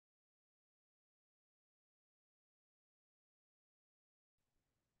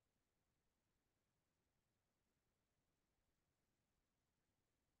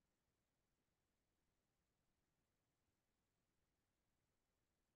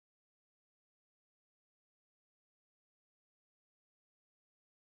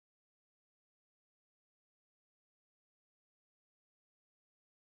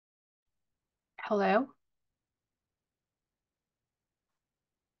Hello.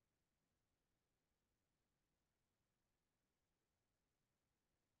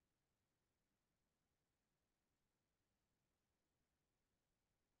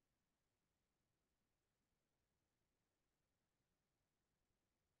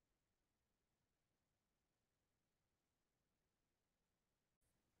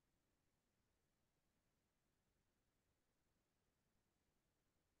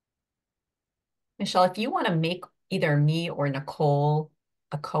 Michelle, if you want to make either me or Nicole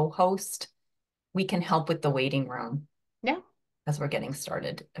a co-host, we can help with the waiting room Yeah. as we're getting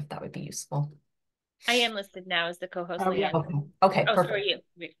started, if that would be useful. I am listed now as the co-host, Oh, yeah. Leanne. Okay. Okay, Oh, so are perfect. you.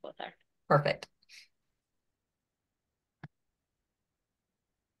 We both are. Perfect.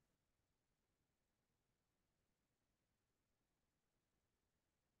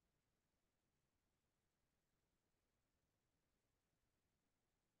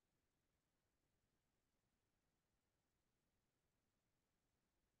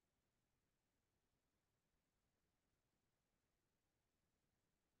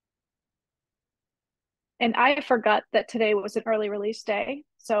 And I forgot that today was an early release day.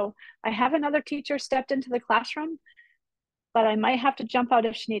 So I have another teacher stepped into the classroom, but I might have to jump out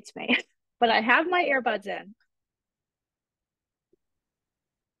if she needs me. But I have my earbuds in.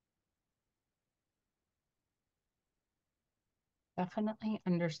 Definitely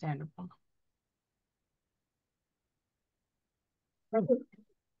understandable.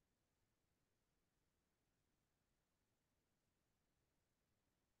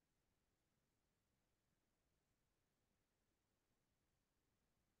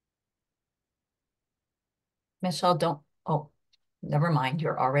 Michelle, don't, oh, never mind.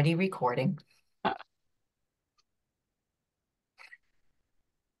 You're already recording. Uh,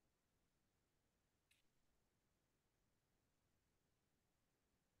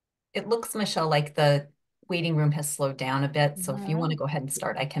 It looks, Michelle, like the waiting room has slowed down a bit. So all if you want to right. go ahead and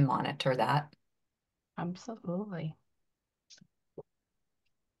start, I can monitor that. Absolutely.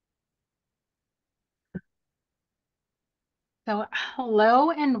 So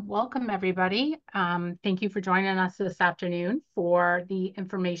hello and welcome everybody. Thank you for joining us this afternoon for the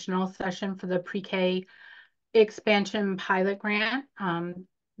informational session for the pre-K expansion pilot grant.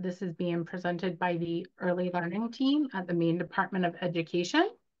 This is being presented by the early learning team at the Maine Department of Education.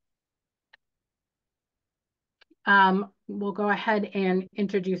 We'll go ahead and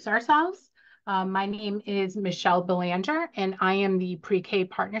introduce ourselves. My name is Michelle Belanger, and I am the Pre-K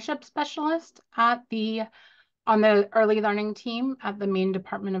Partnership Specialist on the Early Learning team at the Maine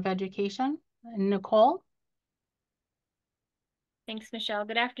Department of Education. And Nicole? Thanks, Michelle.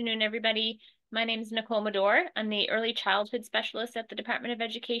 Good afternoon, everybody. My name is Nicole Medor. I'm the Early Childhood Specialist at the Department of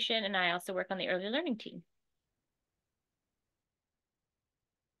Education, and I also work on the Early Learning team.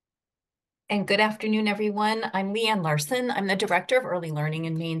 And good afternoon, everyone. I'm Leanne Larson. I'm the Director of Early Learning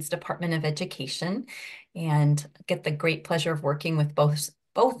in Maine's Department of Education and get the great pleasure of working with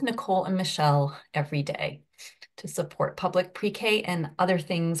both Nicole and Michelle every day to support public pre-K and other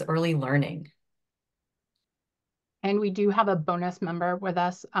things early learning. And we do have a bonus member with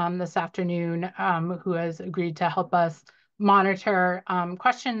us this afternoon who has agreed to help us monitor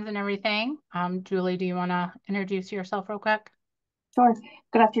questions and everything. Julie, do you want to introduce yourself real quick? Sure.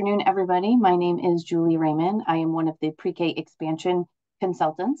 Good afternoon, everybody. My name is Julie Raymond. I am one of the pre-K expansion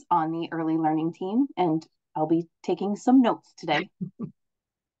consultants on the early learning team, and I'll be taking some notes today.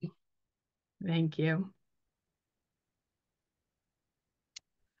 Thank you.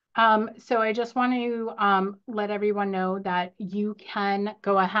 So I just want to let everyone know that you can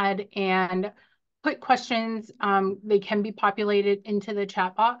go ahead and put questions. They can be populated into the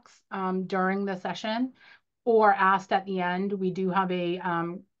chat box during the session or asked at the end. We do have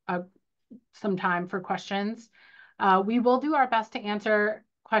some time for questions. We will do our best to answer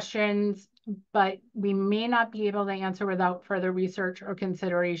questions, but we may not be able to answer without further research or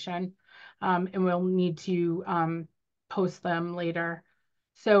consideration, and we'll need to post them later.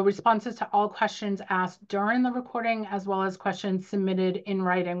 So responses to all questions asked during the recording, as well as questions submitted in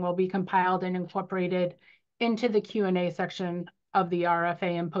writing, will be compiled and incorporated into the Q&A section of the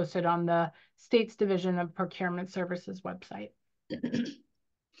RFA and posted on the State's Division of Procurement Services website.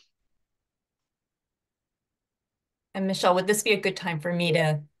 And Michelle, would this be a good time for me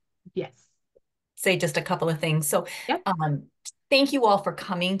to Yes. say just a couple of things? So Yep. Thank you all for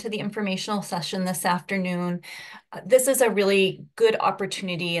coming to the informational session this afternoon. This is a really good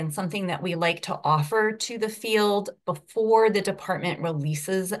opportunity and something that we like to offer to the field before the department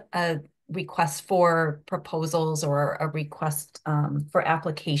releases a request for proposals or a request for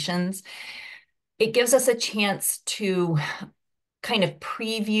applications. It gives us a chance to kind of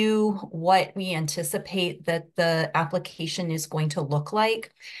preview what we anticipate that the application is going to look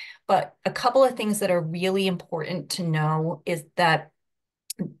like. But a couple of things that are really important to know is that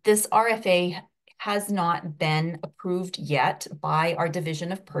this RFA has not been approved yet by our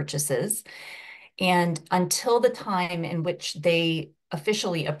Division of Purchases. And until the time in which they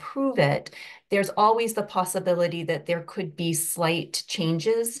officially approve it, there's always the possibility that there could be slight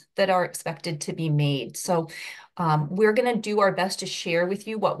changes that are expected to be made. So we're going to do our best to share with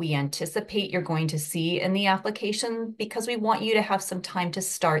you what we anticipate you're going to see in the application, because we want you to have some time to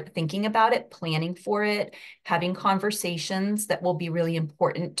start thinking about it, planning for it, having conversations that will be really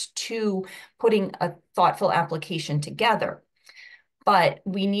important to putting a thoughtful application together. But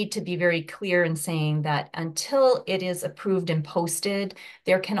we need to be very clear in saying that until it is approved and posted,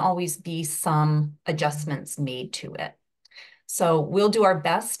 there can always be some adjustments made to it. So we'll do our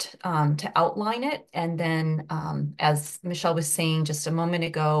best to outline it. And then, as Michelle was saying just a moment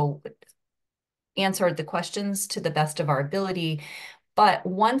ago, answer the questions to the best of our ability. But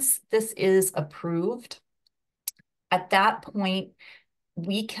once this is approved, at that point,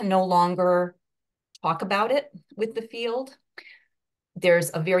 we can no longer talk about it with the field.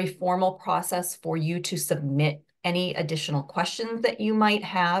 There's a very formal process for you to submit any additional questions that you might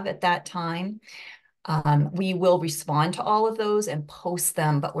have at that time. We will respond to all of those and post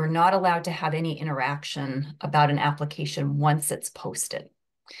them, but we're not allowed to have any interaction about an application once it's posted.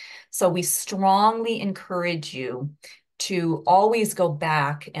 So we strongly encourage you to always go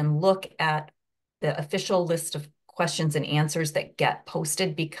back and look at the official list of questions and answers that get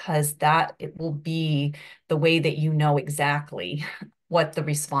posted, because that it will be the way that you know exactly what the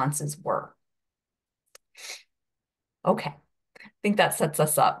responses were. Okay, I think that sets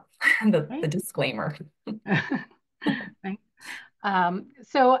us up, the disclaimer.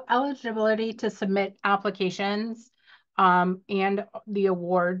 So eligibility to submit applications and the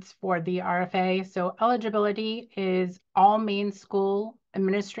awards for the RFA. So eligibility is all Maine school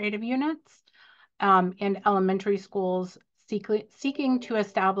administrative units and elementary schools seeking to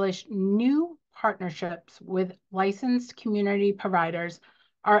establish new partnerships with licensed community providers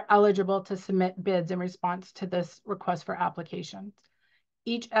are eligible to submit bids in response to this request for applications.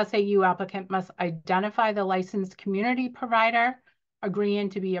 Each SAU applicant must identify the licensed community provider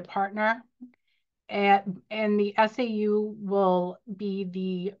agreeing to be a partner, and the SAU will be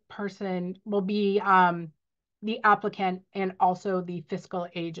the person, the applicant and also the fiscal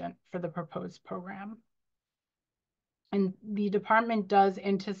agent for the proposed program. And the department does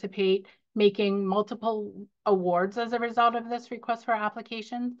anticipate making multiple awards as a result of this request for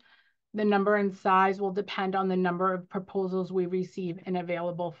applications. The number and size will depend on the number of proposals we receive and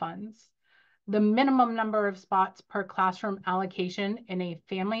available funds. The minimum number of spots per classroom allocation in a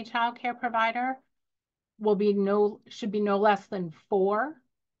family child care provider should be no less than 4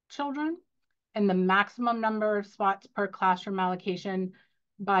 children, and the maximum number of spots per classroom allocation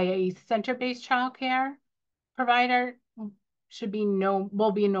by a center-based child care provider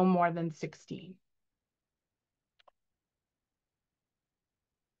will be no more than 16.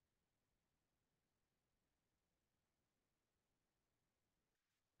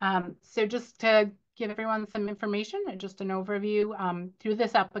 So just to give everyone some information and just an overview, through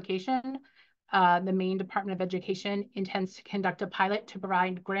this application, the Maine Department of Education intends to conduct a pilot to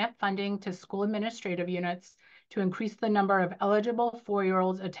provide grant funding to school administrative units to increase the number of eligible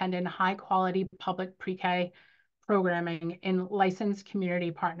 4-year-olds attending high-quality public pre-K programming in licensed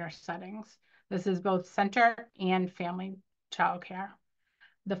community partner settings. This is both center and family childcare.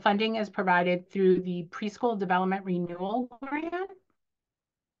 The funding is provided through the Preschool Development Renewal Grant.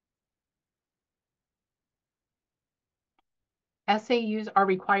 SAUs are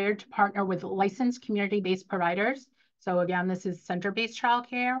required to partner with licensed community-based providers. So again, this is center-based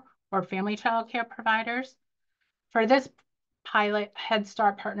childcare or family childcare providers. For this pilot, Head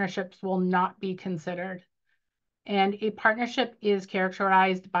Start partnerships will not be considered. And a partnership is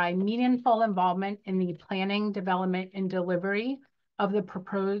characterized by meaningful involvement in the planning, development, and delivery of the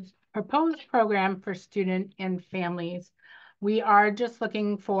proposed program for students and families. We are just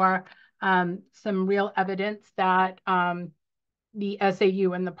looking for some real evidence that the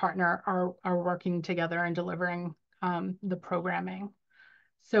SAU and the partner are working together and delivering the programming.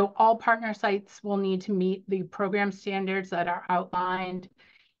 So all partner sites will need to meet the program standards that are outlined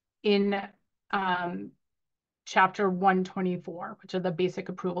in Chapter 124, which are the basic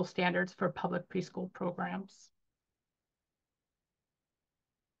approval standards for public preschool programs.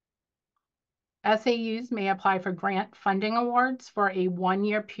 SAUs may apply for grant funding awards for a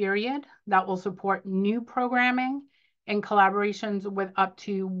 1-year period that will support new programming in collaborations with up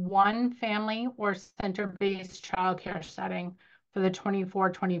to 1 family or center-based childcare setting for the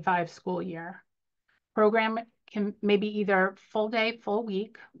 24-25 school year. Program may be either full day, full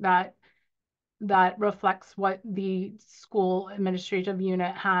week, that reflects what the school administrative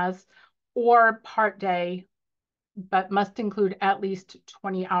unit has, or part day, but must include at least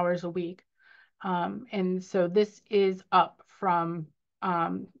 20 hours a week. And so this is up from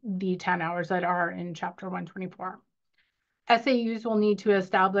the 10 hours that are in Chapter 124. SAUs will need to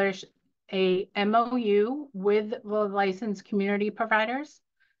establish a MOU with the licensed community providers,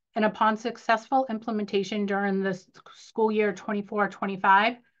 and upon successful implementation during the school year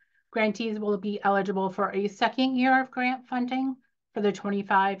 24-25, grantees will be eligible for a second year of grant funding for the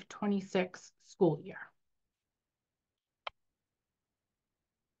 25-26 school year.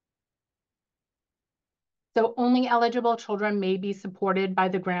 So only eligible children may be supported by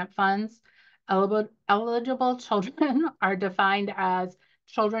the grant funds. Eligible children are defined as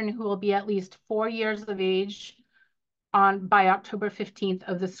children who will be at least 4 years of age by October 15th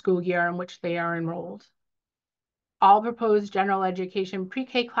of the school year in which they are enrolled. All proposed general education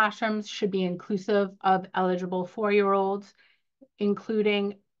pre-K classrooms should be inclusive of eligible 4-year-olds,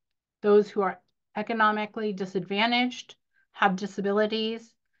 including those who are economically disadvantaged, have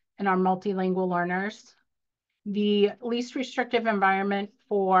disabilities, and are multilingual learners. The least restrictive environment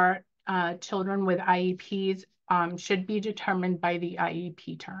for children with IEPs should be determined by the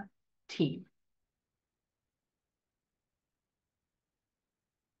IEP team.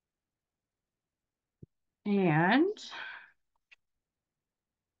 And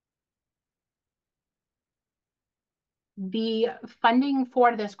the funding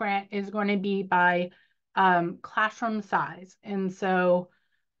for this grant is going to be by classroom size. And so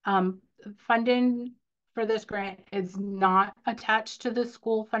funding for this grant is not attached to the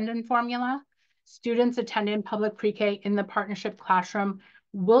school funding formula. Students attending public pre-K in the partnership classroom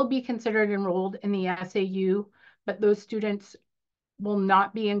will be considered enrolled in the SAU, but those students will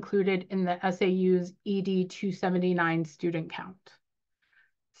not be included in the SAU's ED 279 student count.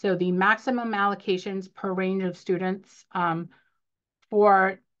 So the maximum allocations per range of students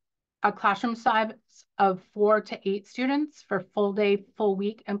for a classroom size of 4 to 8 students for full day, full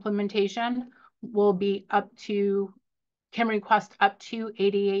week implementation will be can request up to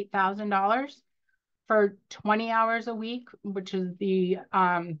 $88,000. For 20 hours a week, which is the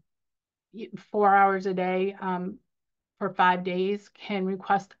 4 hours a day for 5 days, can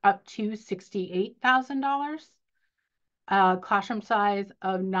request up to $68,000. Classroom size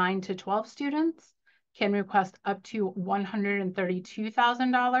of 9 to 12 students can request up to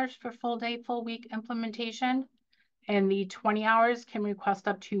 $132,000 for full day, full week implementation. And the 20 hours can request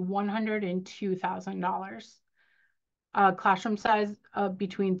up to $102,000. Classroom size of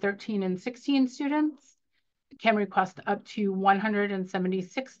between 13 and 16 students can request up to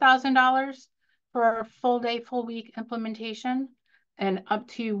 $176,000 for a full day, full week implementation, and up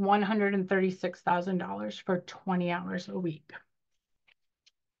to $136,000 for 20 hours a week.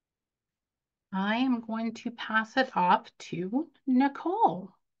 I am going to pass it off to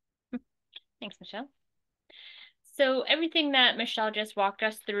Nicole. Thanks, Michelle. So everything that Michelle just walked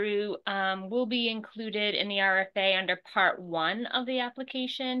us through will be included in the RFA under part 1 of the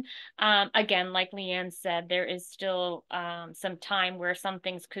application. Again, like Leanne said, there is still some time where some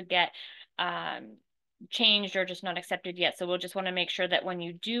things could get changed or just not accepted yet. So we'll just want to make sure that when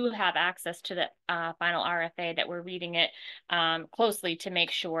you do have access to the final RFA, that we're reading it closely to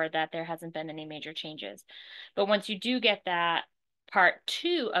make sure that there hasn't been any major changes. But once you do get that, part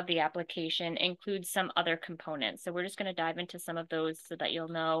 2 of the application includes some other components. So we're just going to dive into some of those so that you'll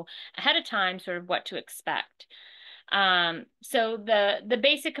know ahead of time sort of what to expect. So the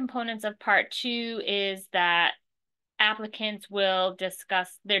basic components of part 2 is that applicants will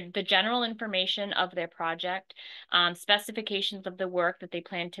discuss the general information of their project, specifications of the work that they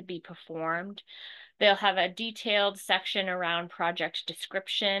plan to be performed. They'll have a detailed section around project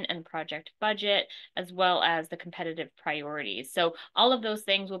description and project budget, as well as the competitive priorities. So all of those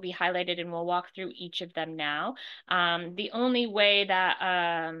things will be highlighted, and we'll walk through each of them now. The only way that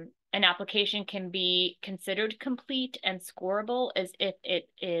an application can be considered complete and scorable is if it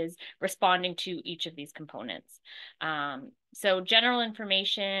is responding to each of these components. So general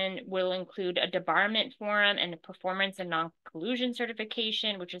information will include a debarment forum and a performance and non-collusion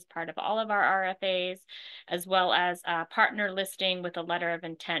certification, which is part of all of our RFAs, as well as a partner listing with a letter of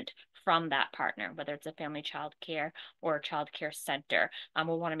intent from that partner, whether it's a family child care or a child care center.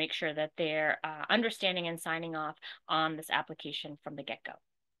 We'll want to make sure that they're understanding and signing off on this application from the get-go.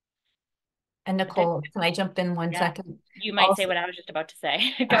 And Nicole, can I jump in one Yeah. second? You might say what I was just about to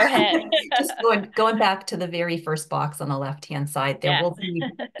say. Go ahead. Just going back to the very first box on the left-hand side, there Yes. will be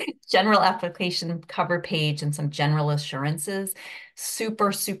general application cover page and some general assurances.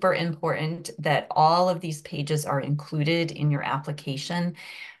 Super, super important that all of these pages are included in your application.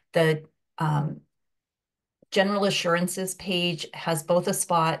 The general assurances page has both a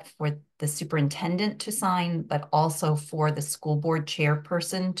spot for the superintendent to sign, but also for the school board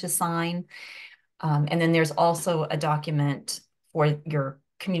chairperson to sign. And then there's also a document for your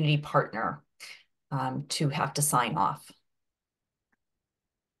community partner to have to sign off.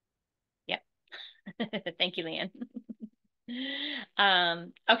 Yep. Thank you, Leanne.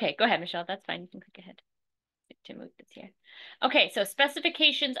 Okay, go ahead, Michelle. That's fine. You can click ahead to move this here. Okay, so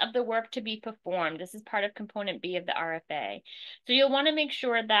specifications of the work to be performed. This is part of component B of the RFA. So you'll want to make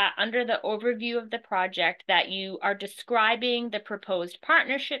sure that under the overview of the project that you are describing the proposed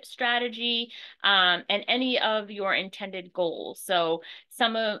partnership strategy and any of your intended goals. So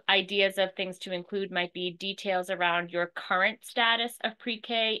some ideas of things to include might be details around your current status of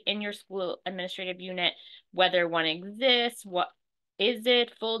pre-K in your school administrative unit, whether one exists, what is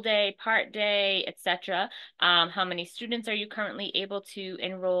it, full day, part day, etc. How many students are you currently able to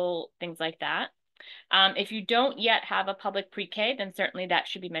enroll, things like that. If you don't yet have a public pre-K, then certainly that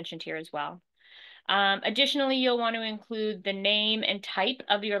should be mentioned here as well. Additionally, you'll want to include the name and type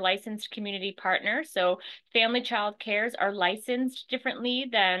of your licensed community partner. So family child cares are licensed differently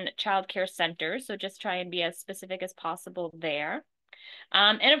than child care centers. So just try and be as specific as possible there.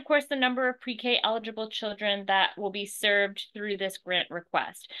 And of course, the number of pre-K eligible children that will be served through this grant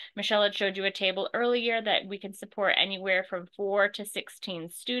request. Michelle had showed you a table earlier that we can support anywhere from 4 to 16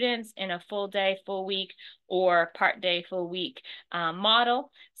 students in a full day, full week, or part day, full week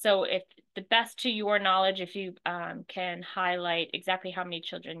model. So if the best to your knowledge, if you can highlight exactly how many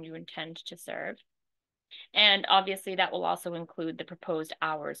children you intend to serve. And obviously that will also include the proposed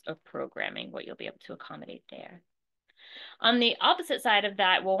hours of programming, what you'll be able to accommodate there. On the opposite side of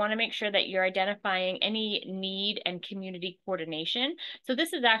that, we'll want to make sure that you're identifying any need and community coordination. So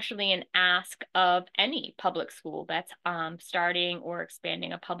this is actually an ask of any public school that's starting or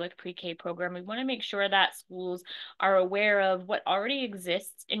expanding a public pre-K program. We want to make sure that schools are aware of what already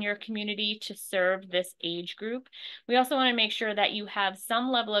exists in your community to serve this age group. We also want to make sure that you have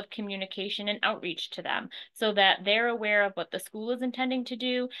some level of communication and outreach to them so that they're aware of what the school is intending to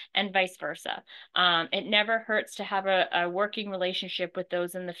do and vice versa. It never hurts to have a working relationship with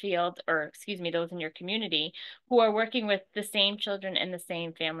those in the field, or excuse me, those in your community who are working with the same children and the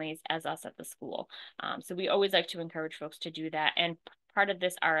same families as us at the school. So we always like to encourage folks to do that. And part of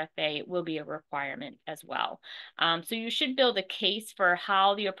this RFA will be a requirement as well. So you should build a case for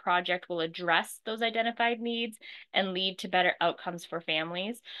how your project will address those identified needs and lead to better outcomes for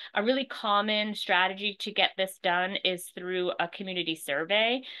families. A really common strategy to get this done is through a community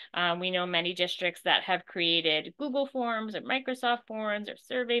survey. We know many districts that have created Google Forms or Microsoft Forms or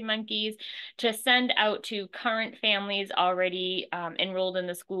Survey Monkeys to send out to current families already enrolled in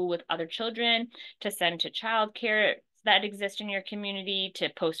the school with other children, to send to childcare that exist in your community, to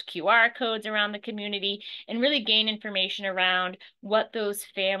post QR codes around the community, and really gain information around what those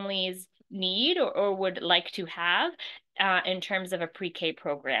families need or would like to have in terms of a pre-K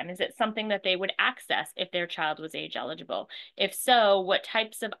program. Is it something that they would access if their child was age eligible? If so, what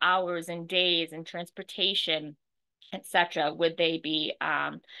types of hours and days and transportation, etc., would they be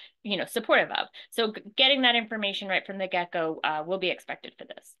supportive of? So getting that information right from the get-go will be expected for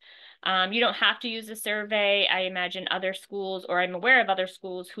this. You don't have to use a survey. I imagine other schools, or I'm aware of other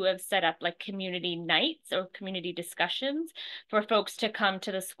schools who have set up like community nights or community discussions for folks to come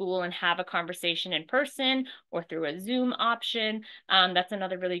to the school and have a conversation in person or through a Zoom option. That's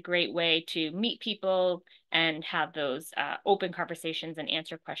another really great way to meet people and have those open conversations and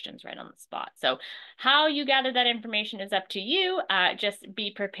answer questions right on the spot. So how you gather that information is up to you. Just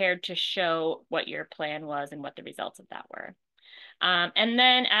be prepared to show what your plan was and what the results of that were. And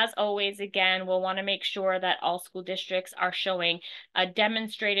then, as always, again, we'll want to make sure that all school districts are showing a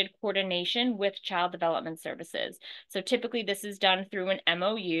demonstrated coordination with child development services. So typically this is done through an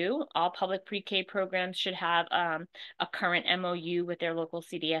MOU. All public pre-K programs should have a current MOU with their local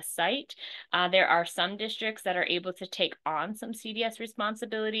CDS site. There are some districts that are able to take on some CDS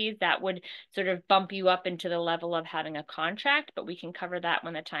responsibilities that would sort of bump you up into the level of having a contract, but we can cover that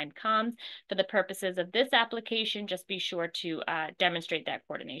when the time comes. For the purposes of this application, just be sure to demonstrate that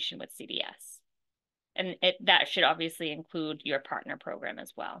coordination with CDS. And that should obviously include your partner program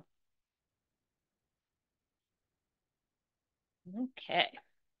as well. Okay.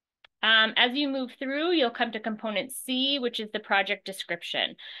 As you move through, you'll come to component C, which is the project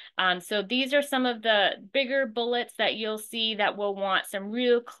description. So these are some of the bigger bullets that you'll see that will want some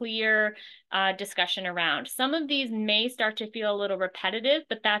real clear discussion around. Some of these may start to feel a little repetitive,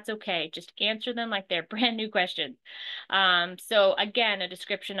 but that's okay. Just answer them like they're brand new questions. So again, a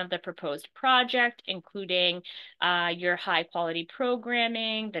description of the proposed project, including your high quality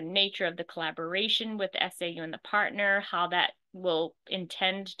programming, the nature of the collaboration with the SAU and the partner, how that will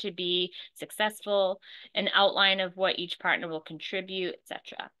intend to be successful, an outline of what each partner will contribute,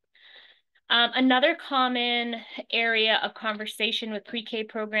 etc. Another common area of conversation with pre-K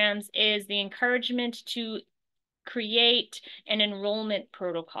programs is the encouragement to create an enrollment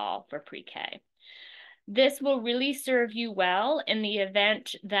protocol for pre-K. This will really serve you well in the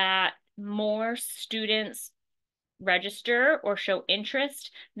event that more students register or show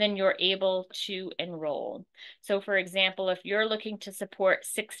interest, then you're able to enroll. So for example, if you're looking to support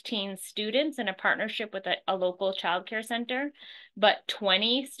 16 students in a partnership with a local childcare center, but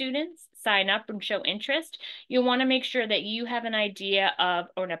 20 students sign up and show interest, you'll want to make sure that you have an idea of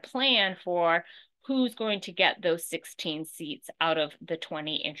or a plan for who's going to get those 16 seats out of the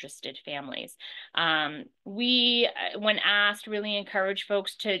 20 interested families. We, when asked, really encourage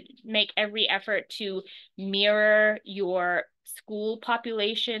folks to make every effort to mirror your school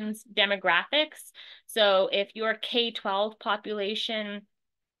population's demographics. So if your K-12 population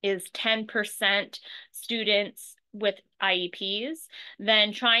is 10% students with IEPs,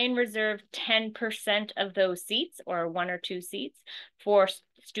 then try and reserve 10% of those seats or 1 or 2 seats for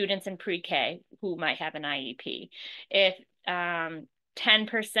students in pre-K who might have an IEP. If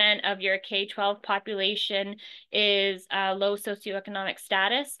 10% of your K-12 population is low socioeconomic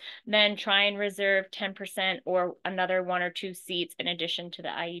status, then try and reserve 10% or another 1 or 2 seats in addition to the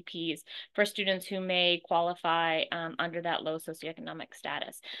IEPs for students who may qualify under that low socioeconomic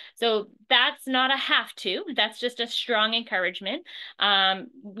status. So that's not a have to, that's just a strong encouragement.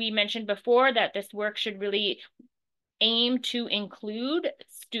 We mentioned before that this work should really aim to include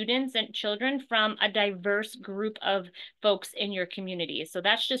students and children from a diverse group of folks in your community. So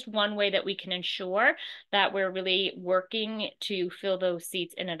that's just one way that we can ensure that we're really working to fill those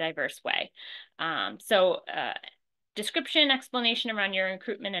seats in a diverse way. Description, explanation around your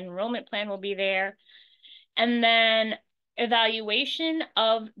recruitment and enrollment plan will be there. And then evaluation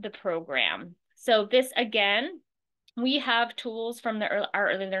of the program. So this, again, we have tools from our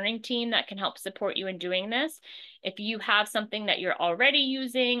early learning team that can help support you in doing this. If you have something that you're already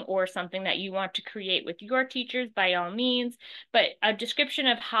using or something that you want to create with your teachers, by all means, but a description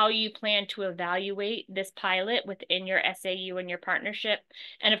of how you plan to evaluate this pilot within your SAU and your partnership,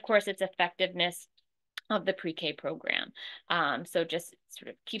 and of course, its effectiveness of the pre-K program. So just sort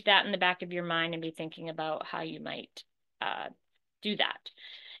of keep that in the back of your mind and be thinking about how you might do that.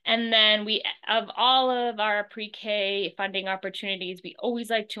 And then of all of our pre-K funding opportunities, we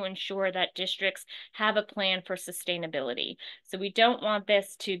always like to ensure that districts have a plan for sustainability. So we don't want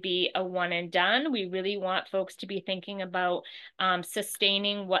this to be a one and done. We really want folks to be thinking about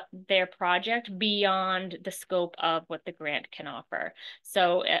sustaining their project beyond the scope of what the grant can offer.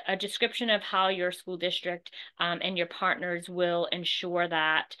 So a description of how your school district and your partners will ensure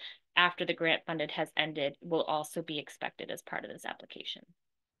that after the grant funded has ended will also be expected as part of this application.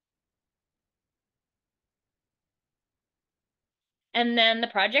 And then the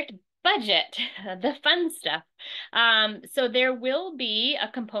project budget, the fun stuff. So there will be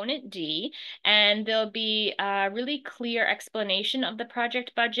a component D, and there'll be a really clear explanation of the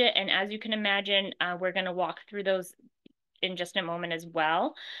project budget. And as you can imagine, we're going to walk through those in just a moment as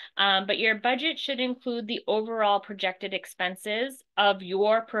well. But your budget should include the overall projected expenses of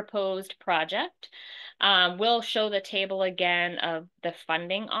your proposed project. We'll show the table again of the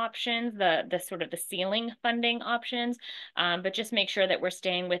funding options, the sort of the ceiling funding options, but just make sure that we're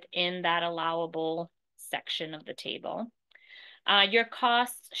staying within that allowable section of the table. Your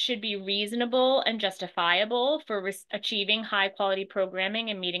costs should be reasonable and justifiable for achieving high quality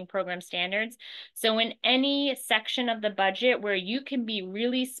programming and meeting program standards. So in any section of the budget where you can be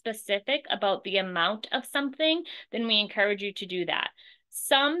really specific about the amount of something, then we encourage you to do that.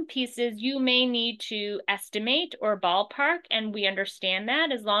 Some pieces you may need to estimate or ballpark, and we understand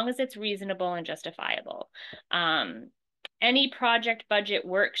that as long as it's reasonable and justifiable. Any project budget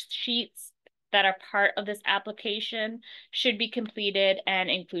worksheets that are part of this application should be completed and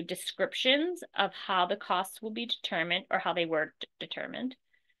include descriptions of how the costs will be determined or how they were determined.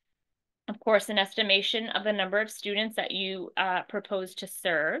 Of course, an estimation of the number of students that you propose to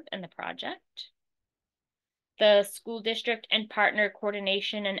serve in the project. The school district and partner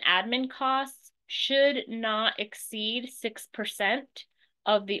coordination and admin costs should not exceed 6%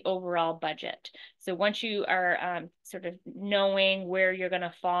 of the overall budget. So once you are sort of knowing where you're going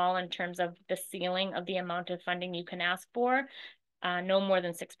to fall in terms of the ceiling of the amount of funding you can ask for, no more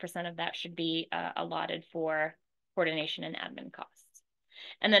than 6% of that should be allotted for coordination and admin costs.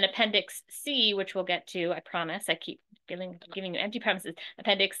 And then Appendix C, which we'll get to, I promise, I keep giving you empty promises.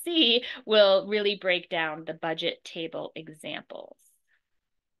 Appendix C will really break down the budget table examples.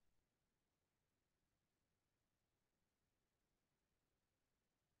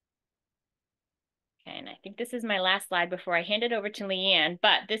 Okay, and I think this is my last slide before I hand it over to Leanne,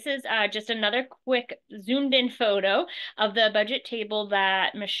 but this is just another quick zoomed in photo of the budget table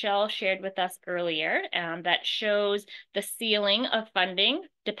that Michelle shared with us earlier that shows the ceiling of funding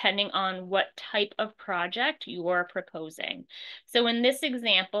depending on what type of project you are proposing. So in this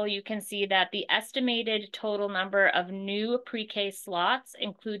example, you can see that the estimated total number of new pre-K slots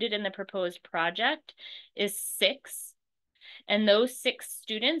included in the proposed project is 6. And those 6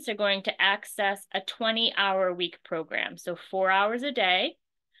 students are going to access a 20-hour week program. So 4 hours a day,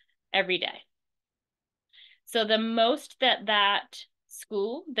 every day. So the most that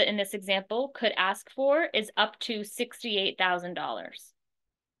school, that in this example, could ask for is up to $68,000.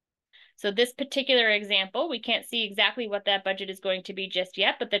 So this particular example, we can't see exactly what that budget is going to be just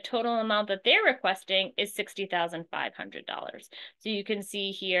yet, but the total amount that they're requesting is $60,500. So you can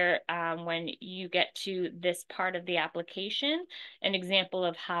see here when you get to this part of the application, an example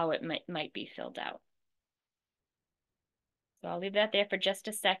of how it might be filled out. So I'll leave that there for just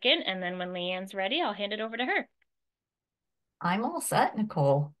a second, and then when Leanne's ready, I'll hand it over to her. I'm all set,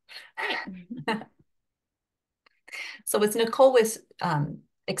 Nicole. Great. So as Nicole was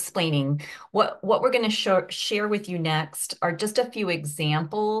explaining, what we're going to share with you next are just a few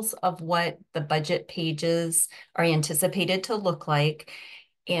examples of what the budget pages are anticipated to look like,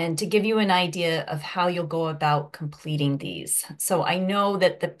 and to give you an idea of how you'll go about completing these. So I know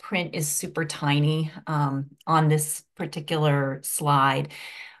that the print is super tiny on this particular slide,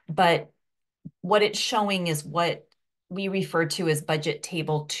 but what it's showing is what we refer to as budget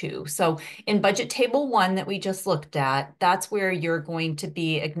table 2. So in budget table 1 that we just looked at, that's where you're going to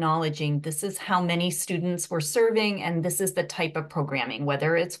be acknowledging this is how many students we're serving, and this is the type of programming,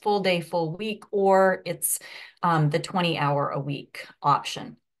 whether it's full day, full week, or it's the 20-hour a week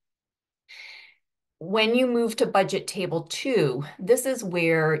option. When you move to budget table 2, this is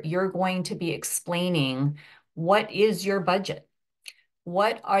where you're going to be explaining what is your budget.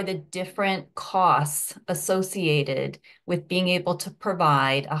 What are the different costs associated with being able to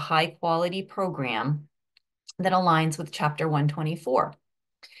provide a high quality program that aligns with Chapter 124?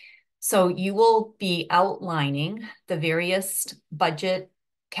 So you will be outlining the various budget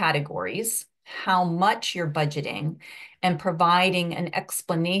categories, how much you're budgeting, and providing an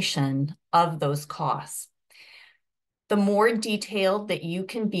explanation of those costs. The more detailed that you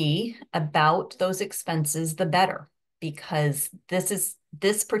can be about those expenses, the better, because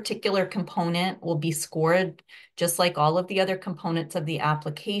this particular component will be scored just like all of the other components of the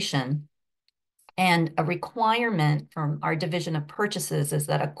application. And a requirement from our Division of Purchases is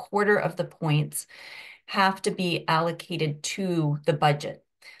that 1/4 of the points have to be allocated to the budget.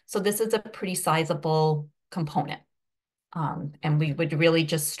 So this is a pretty sizable component. And we would really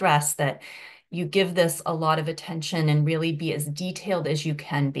just stress that you give this a lot of attention and really be as detailed as you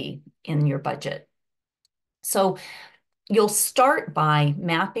can be in your budget. So you'll start by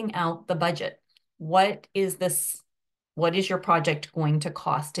mapping out the budget. What is your project going to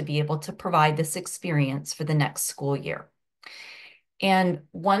cost to be able to provide this experience for the next school year? And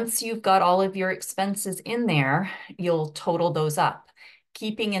once you've got all of your expenses in there, you'll total those up,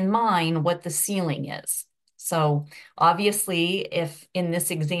 keeping in mind what the ceiling is. So obviously, if in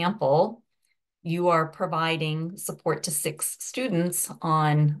this example, you are providing support to 6 students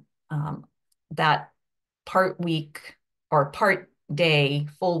on that part week or part day,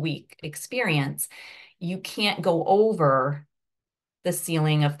 full week experience, you can't go over the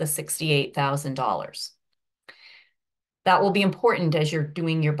ceiling of the $68,000. That will be important as you're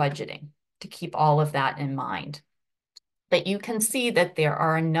doing your budgeting to keep all of that in mind. But you can see that there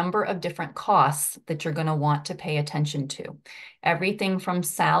are a number of different costs that you're going to want to pay attention to. Everything from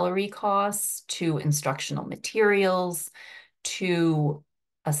salary costs to instructional materials, to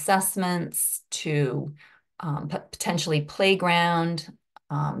assessments, to potentially playground,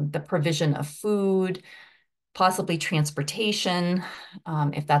 the provision of food, possibly transportation,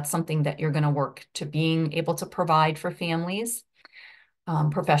 if that's something that you're going to work to being able to provide for families,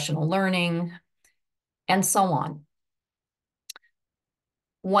 professional learning, and so on.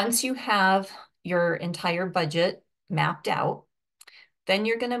 Once you have your entire budget mapped out, then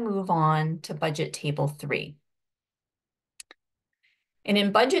you're going to move on to budget table 3. And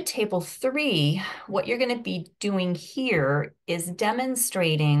in budget table 3, what you're going to be doing here is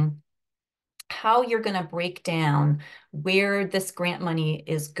demonstrating how you're going to break down where this grant money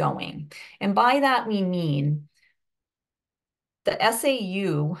is going. And by that, we mean the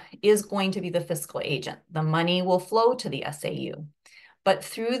SAU is going to be the fiscal agent. The money will flow to the SAU. But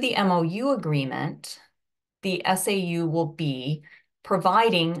through the MOU agreement, the SAU will be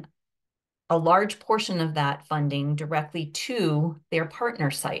providing a large portion of that funding directly to their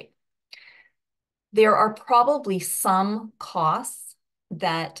partner site. There are probably some costs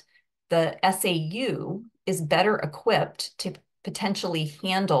that the SAU is better equipped to potentially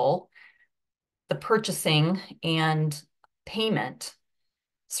handle the purchasing and payment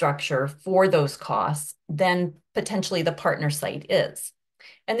structure for those costs than potentially the partner site is.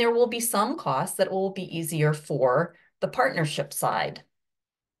 And there will be some costs that will be easier for the partnership side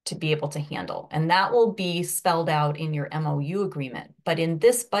to be able to handle. And that will be spelled out in your MOU agreement. But in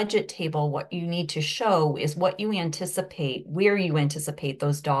this budget table, what you need to show is what you anticipate, where you anticipate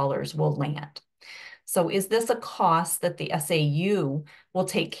those dollars will land. So is this a cost that the SAU will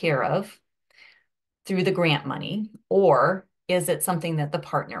take care of through the grant money, or is it something that the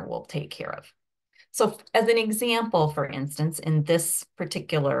partner will take care of? So as an example, for instance, in this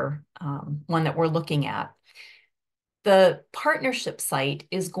particular one that we're looking at, the partnership site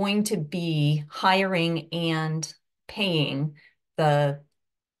is going to be hiring and paying the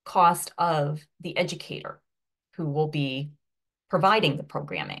cost of the educator who will be providing the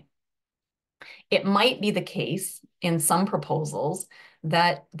programming. It might be the case in some proposals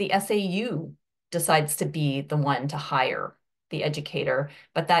that the SAU decides to be the one to hire the educator,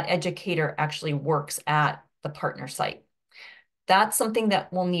 but that educator actually works at the partner site. That's something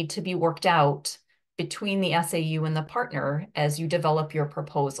that will need to be worked out between the SAU and the partner as you develop your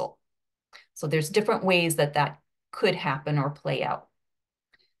proposal. So there's different ways that that could happen or play out.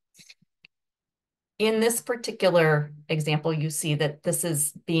 In this particular example, you see that this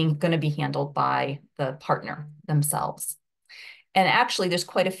is going to be handled by the partner themselves. And actually, there's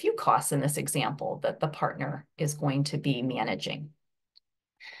quite a few costs in this example that the partner is going to be managing.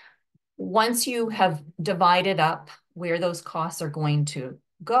 Once you have divided up where those costs are going to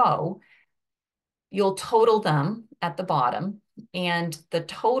go, you'll total them at the bottom, and the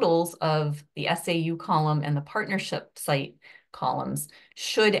totals of the SAU column and the partnership site columns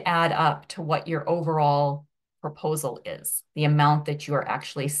should add up to what your overall proposal is, the amount that you are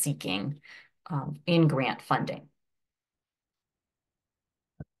actually seeking in grant funding.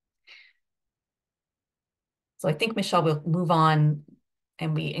 So I think, Michelle, will move on,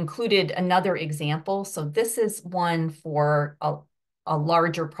 and we included another example. So this is one for a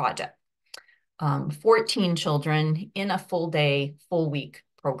larger project. 14 children in a full day, full week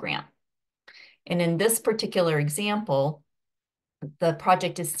program. And in this particular example, the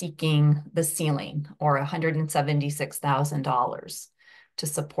project is seeking the ceiling, or $176,000 to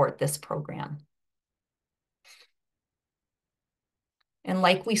support this program. And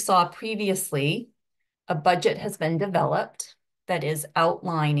like we saw previously, a budget has been developed that is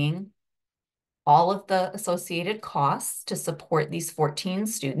outlining all of the associated costs to support these 14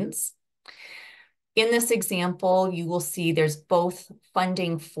 students. In this example, you will see there's both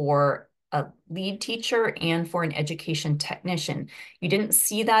funding for a lead teacher and for an education technician. You didn't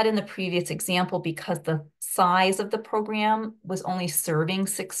see that in the previous example because the size of the program was only serving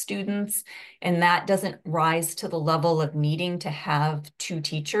 6 students, and that doesn't rise to the level of needing to have 2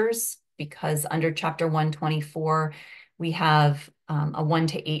 teachers, because under Chapter 124, we have a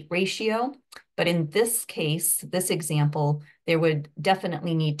 1-to-8 ratio. But in this case, this example, there would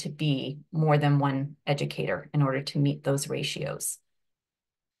definitely need to be more than 1 educator in order to meet those ratios.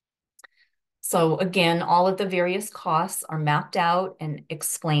 So again, all of the various costs are mapped out and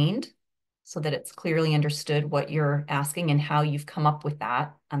explained so that it's clearly understood what you're asking and how you've come up with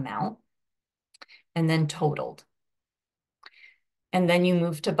that amount, and then totaled. And then you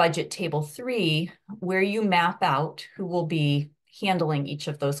move to budget table 3, where you map out who will be handling each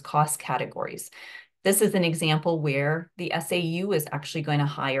of those cost categories. This is an example where the SAU is actually going to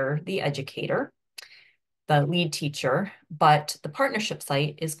hire the educator, the lead teacher, but the partnership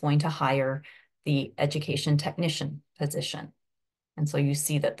site is going to hire the education technician position. And so you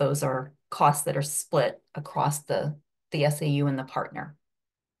see that those are costs that are split across the SAU and the partner.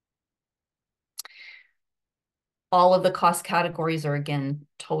 All of the cost categories are again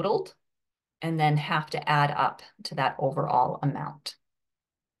totaled and then have to add up to that overall amount.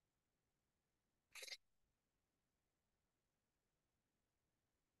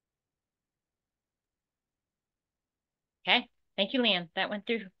 Okay, Thank you, Leanne. That went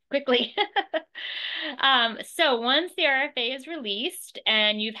through quickly. So once the RFA is released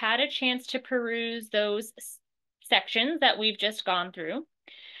and you've had a chance to peruse those sections that we've just gone through,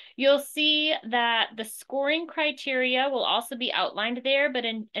 you'll see that the scoring criteria will also be outlined there, but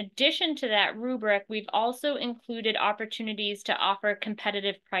in addition to that rubric, we've also included opportunities to offer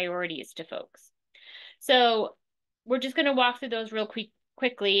competitive priorities to folks. So we're just going to walk through those real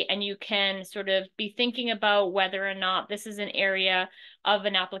quickly, and you can sort of be thinking about whether or not this is an area of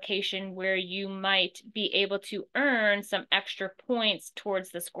an application where you might be able to earn some extra points towards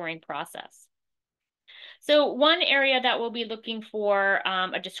the scoring process. So one area that we'll be looking for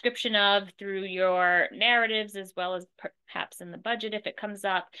a description of through your narratives, as well as perhaps in the budget if it comes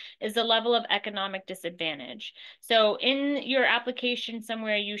up, is the level of economic disadvantage. So in your application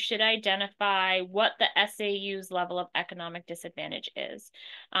somewhere, you should identify what the SAU's level of economic disadvantage is.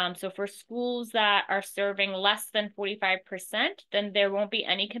 So for schools that are serving less than 45%, then there won't be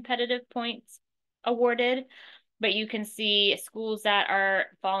any competitive points awarded. But you can see schools that are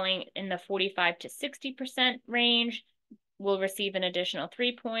falling in the 45 to 60% range will receive an additional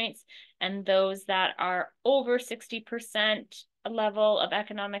 3 points. And those that are over 60% level of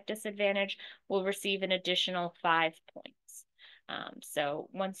economic disadvantage will receive an additional 5 points. So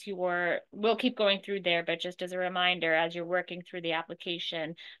once we'll keep going through there, but just as a reminder, as you're working through the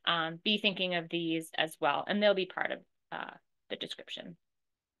application, be thinking of these as well, and they'll be part of the description.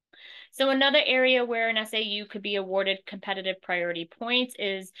 So another area where an SAU could be awarded competitive priority points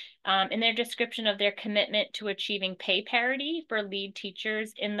is in their description of their commitment to achieving pay parity for lead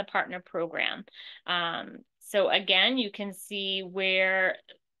teachers in the partner program. So again, you can see where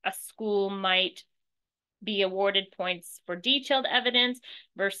a school might be awarded points for detailed evidence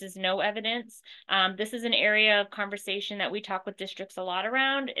versus no evidence. This is an area of conversation that we talk with districts a lot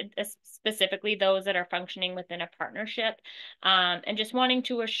around, specifically those that are functioning within a partnership, and just wanting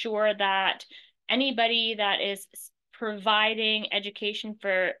to assure that anybody that is providing education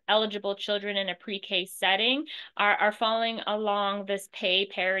for eligible children in a pre-K setting are following along this pay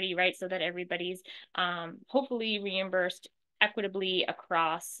parity, right? So that everybody's hopefully reimbursed equitably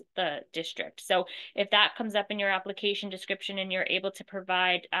across the district. So if that comes up in your application description and you're able to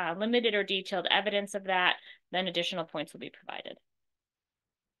provide limited or detailed evidence of that, then additional points will be provided.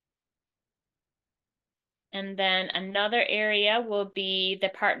 And then another area will be the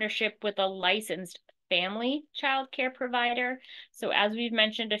partnership with a licensed family child care provider. So as we've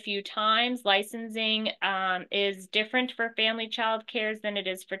mentioned a few times, licensing is different for family child cares than it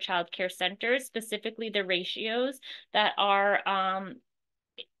is for child care centers, specifically the ratios that are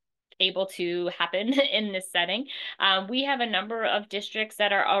able to happen in this setting. We have a number of districts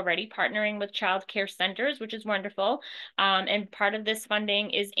that are already partnering with child care centers, which is wonderful. And part of this funding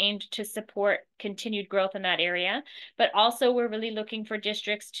is aimed to support continued growth in that area. But also we're really looking for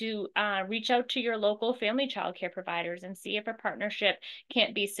districts to reach out to your local family child care providers and see if a partnership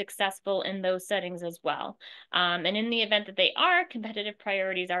can't be successful in those settings as well. And in the event that they are, competitive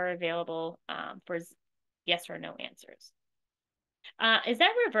priorities are available for yes or no answers. Is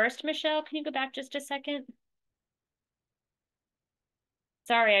that reversed, Michelle? Can you go back just a second?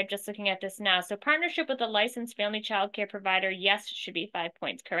 Sorry, I'm just looking at this now. So partnership with a licensed family child care provider, yes, should be 5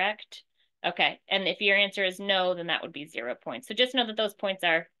 points, correct? Okay, and if your answer is no, then that would be 0 points. So just know that those points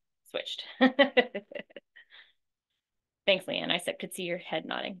are switched. Thanks, Leanne. I could see your head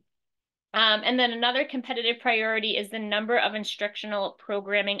nodding. And then another competitive priority is the number of instructional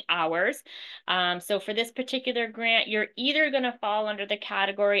programming hours. So for this particular grant, you're either going to fall under the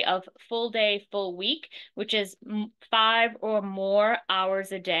category of full day, full week, which is 5 or more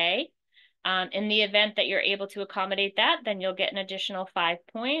hours a day. In the event that you're able to accommodate that, then you'll get an additional 5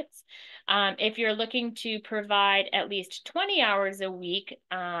 points. If you're looking to provide at least 20 hours a week,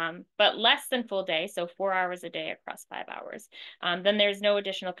 but less than full day, so 4 hours a day across 5 hours, then there's no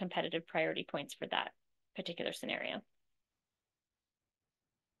additional competitive priority points for that particular scenario.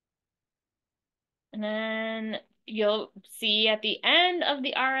 And then you'll see at the end of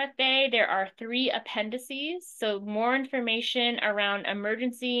the RFA, there are 3 appendices. So more information around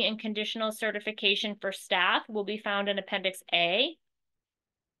emergency and conditional certification for staff will be found in Appendix A.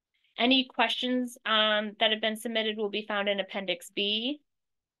 Any questions that have been submitted will be found in Appendix B.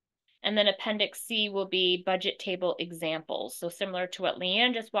 And then Appendix C will be budget table examples. So similar to what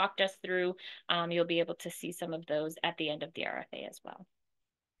Leanne just walked us through, you'll be able to see some of those at the end of the RFA as well.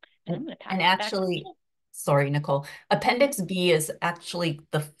 And I'm going to pass it actually, back to you. Sorry, Nicole. Appendix B is actually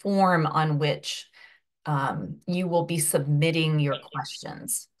the form on which you will be submitting your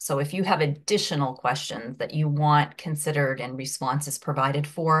questions. So if you have additional questions that you want considered and responses provided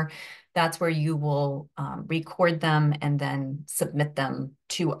for, that's where you will record them and then submit them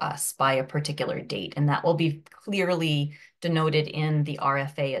to us by a particular date. And that will be clearly denoted in the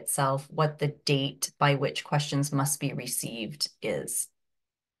RFA itself, what the date by which questions must be received is.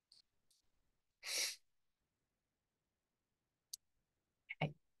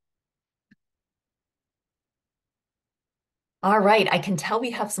 Okay. All right, I can tell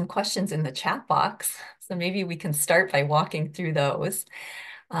we have some questions in the chat box, so maybe we can start by walking through those.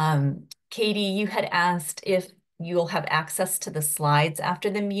 Katie, you had asked if you'll have access to the slides after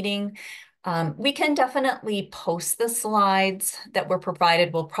the meeting. We can definitely post the slides that were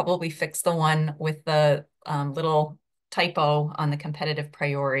provided. We'll probably fix the one with the little typo on the competitive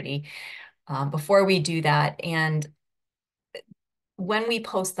priority before we do that. And when we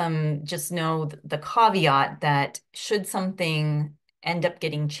post them, just know the caveat that should something end up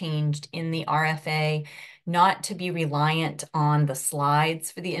getting changed in the RFA, not to be reliant on the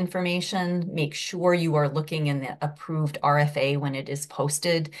slides for the information. Make sure you are looking in the approved RFA when it is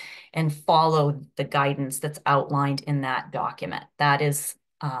posted and follow the guidance that's outlined in that document. That is,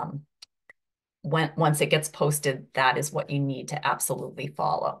 once it gets posted, that is what you need to absolutely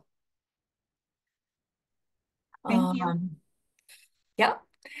follow. Thank you. Yeah.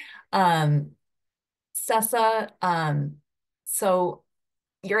 Sessa, so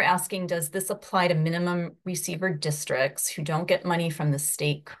you're asking, does this apply to minimum receiver districts who don't get money from the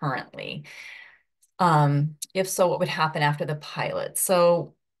state currently? If so, what would happen after the pilot?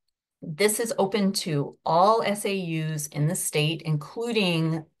 So this is open to all SAUs in the state,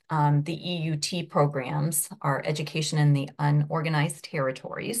 including the EUT programs, our education in the unorganized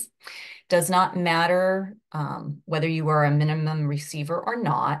territories. Does not matter whether you are a minimum receiver or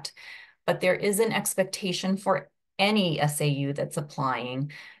not, but there is an expectation for any SAU that's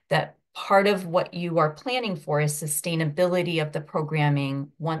applying that part of what you are planning for is sustainability of the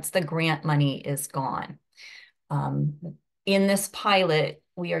programming once the grant money is gone. In this pilot,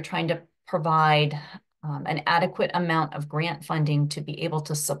 we are trying to provide an adequate amount of grant funding to be able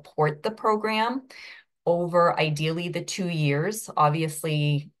to support the program over ideally the 2 years.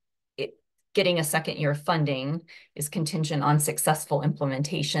 Obviously, getting a second year of funding is contingent on successful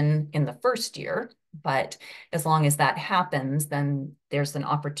implementation in the first year. But as long as that happens, then there's an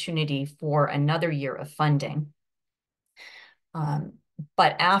opportunity for another year of funding. But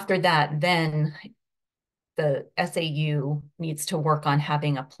after that, then the SAU needs to work on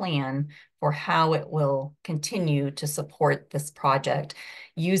having a plan for how it will continue to support this project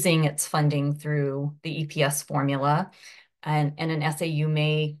using its funding through the EPS formula. And an SAU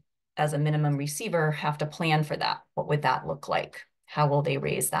may, as a minimum receiver, have to plan for that. What would that look like? How will they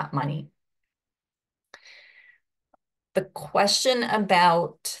raise that money? The question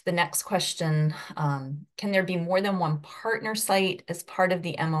about the next question, can there be more than one partner site as part of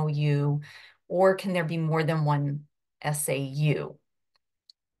the MOU, or can there be more than one SAU?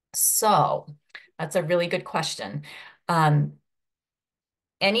 So that's a really good question. Any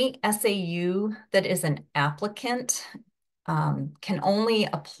SAU that is an applicant can only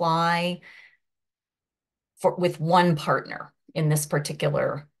apply with one partner in this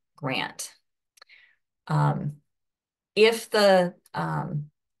particular grant. If the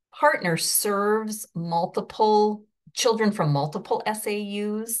partner serves multiple children from multiple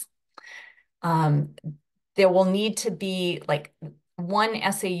SAUs, there will need to be like one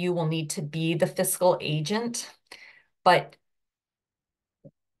SAU will need to be the fiscal agent, but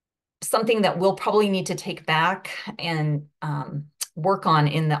something that we'll probably need to take back and work on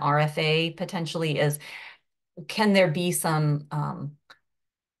in the RFA potentially is, can there be some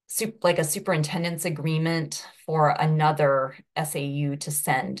like a superintendent's agreement for another SAU to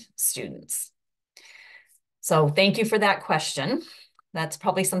send students? So thank you for that question. That's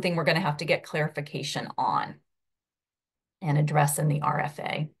probably something we're going to have to get clarification on and address in the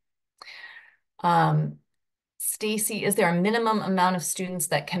RFA. Stacy, is there a minimum amount of students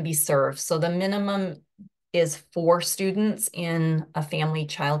that can be served? So the minimum is 4 students in a family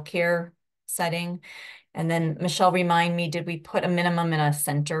childcare setting. And then Michelle, remind me, did we put a minimum in a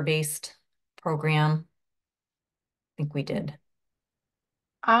center-based program? I think we did.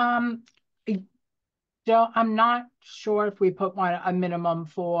 I'm not sure if we put a minimum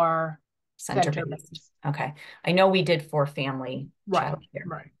for center-based. Okay. I know we did for family childcare.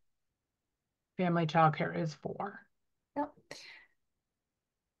 Right. Family childcare is 4. Yep.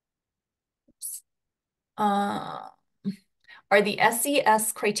 Are the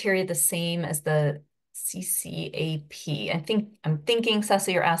SES criteria the same as the CCAP? I'm thinking,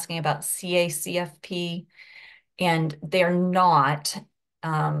 Ceci, you're asking about CACFP, and they're not.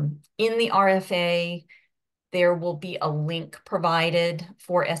 In the RFA, there will be a link provided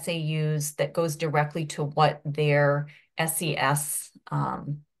for SAUs that goes directly to what their SES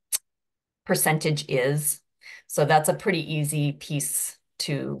percentage is. So that's a pretty easy piece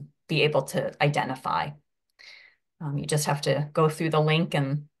to be able to identify. You just have to go through the link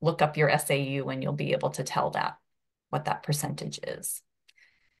and look up your SAU and you'll be able to tell that what that percentage is.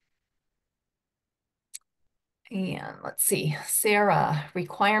 And let's see, Sarah,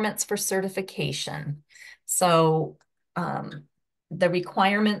 requirements for certification. So the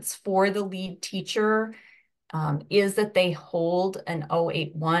requirements for the lead teacher is that they hold an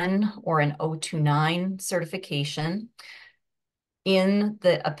 081 or an 029 certification. In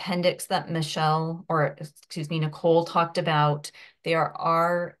the appendix that Nicole talked about, there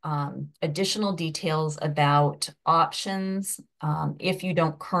are additional details about options if you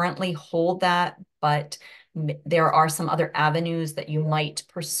don't currently hold that, but there are some other avenues that you might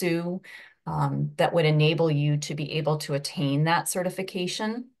pursue that would enable you to be able to attain that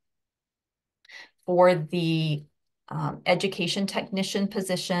certification. For the education technician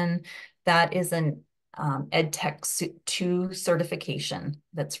position, that is an Ed Tech 2 certification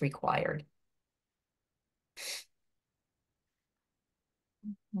that's required.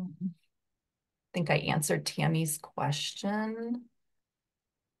 I think I answered Tammy's question.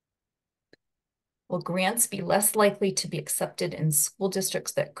 Will grants be less likely to be accepted in school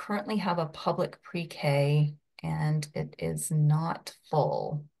districts that currently have a public pre-K and it is not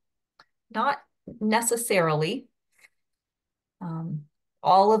full? Not necessarily.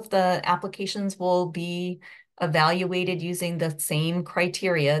 All of the applications will be evaluated using the same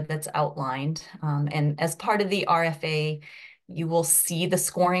criteria that's outlined. And as part of the RFA, you will see the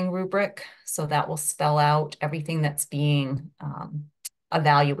scoring rubric. So that will spell out everything that's being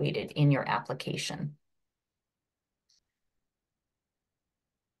evaluated in your application.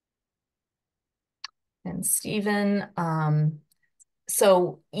 And Stephen,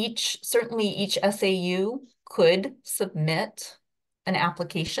 so certainly each SAU could submit an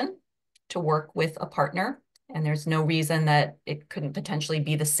application to work with a partner, and there's no reason that it couldn't potentially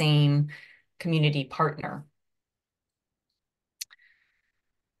be the same community partner.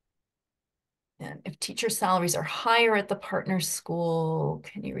 And if teacher salaries are higher at the partner school,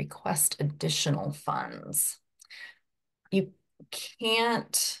 can you request additional funds? You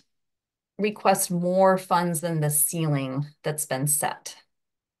can't request more funds than the ceiling that's been set.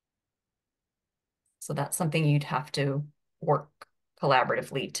 So that's something you'd have to work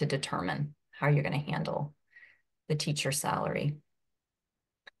collaboratively to determine how you're going to handle the teacher salary.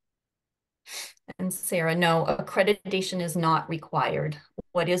 And Sarah, no, accreditation is not required.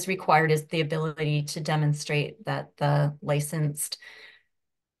 What is required is the ability to demonstrate that the licensed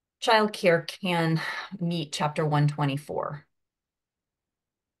childcare can meet Chapter 124.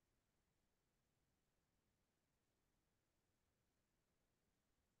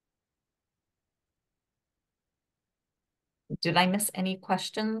 Did I miss any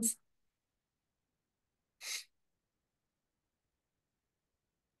questions?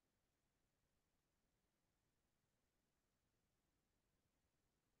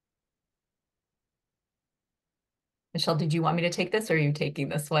 Michelle, did you want me to take this or are you taking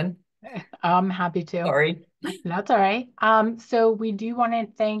this one? I'm happy to. Sorry. That's all right. So we do want to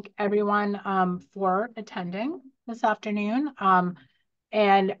thank everyone for attending this afternoon.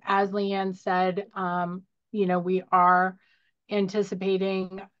 And as Leanne said, we are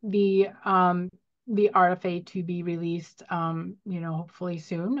anticipating the RFA to be released, hopefully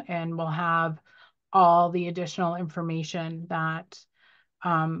soon, and we'll have all the additional information that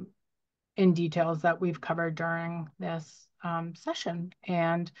in details that we've covered during this session.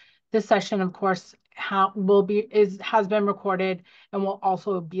 And this session, of course, has been recorded and will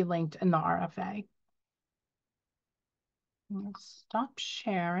also be linked in the RFA. I'll stop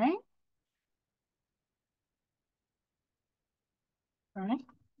sharing. All right.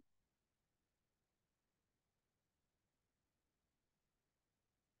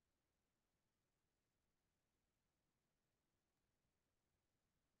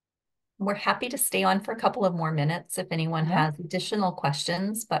 We're happy to stay on for a couple of more minutes if anyone has additional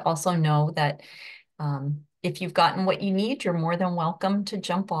questions, but also know that if you've gotten what you need, you're more than welcome to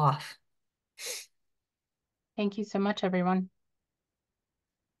jump off. Thank you so much, everyone.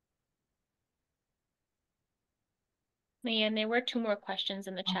 Leanne, there were 2 more questions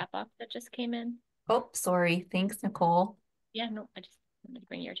in the chat box that just came in. Oh, sorry. Thanks, Nicole. Yeah, no, I just wanted to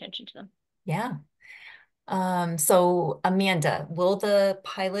bring your attention to them. Yeah. So Amanda, will the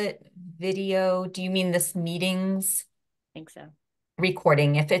pilot video, do you mean this meetings? I think so.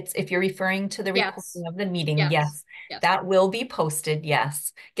 recording. If you're referring to the Yes. recording of the meeting, Yes. yes, Yes. that will be posted.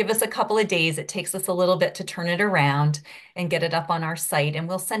 Yes. Give us a couple of days. It takes us a little bit to turn it around and get it up on our site. And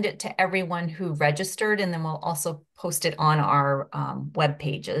we'll send it to everyone who registered, and then we'll also post it on our web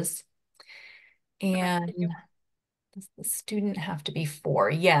pages. And does the student have to be 4?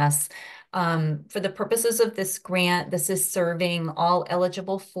 Yes. For the purposes of this grant, this is serving all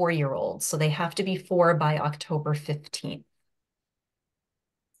eligible 4-year-olds. So they have to be 4 by October 15th.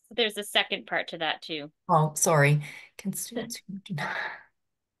 There's a second part to that too. Oh, sorry. Can students who do not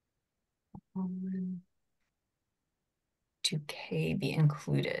 2K be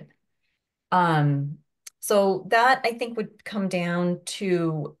included? So that I think would come down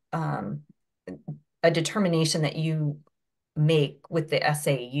to a determination that you make with the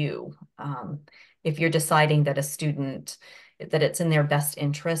SAU. If you're deciding that a student, that it's in their best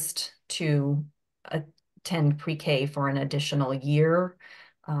interest to attend pre-K for an additional year,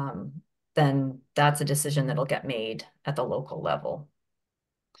 then that's a decision that'll get made at the local level.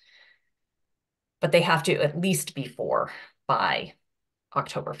 But they have to at least be 4 by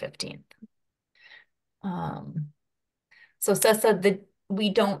October 15th. So Sessa, we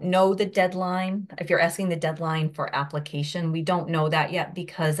don't know the deadline. If you're asking the deadline for application, we don't know that yet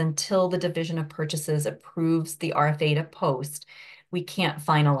because until the Division of Purchases approves the RFA to post, we can't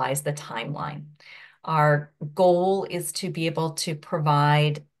finalize the timeline. Our goal is to be able to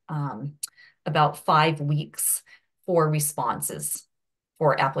provide about 5 weeks for responses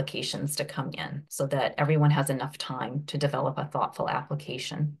for applications to come in so that everyone has enough time to develop a thoughtful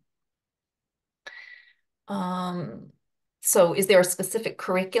application. So is there a specific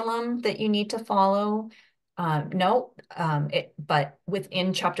curriculum that you need to follow? No, but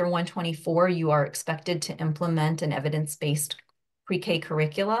within Chapter 124, you are expected to implement an evidence-based pre-K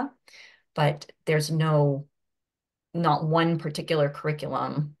curricula, but there's not one particular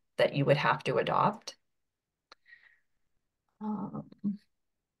curriculum that you would have to adopt.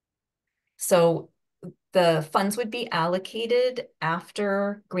 So the funds would be allocated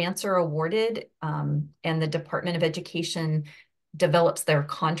after grants are awarded, and the Department of Education develops their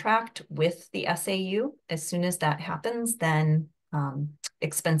contract with the SAU. As soon as that happens, then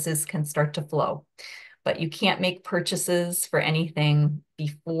expenses can start to flow. But you can't make purchases for anything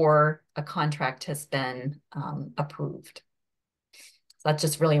before a contract has been approved. So that's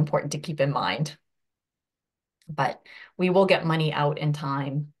just really important to keep in mind. But we will get money out in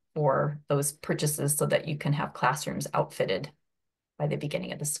time for those purchases so that you can have classrooms outfitted by the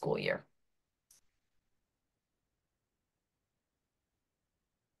beginning of the school year.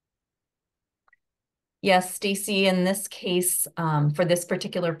 Yes, Stacy, in this case, for this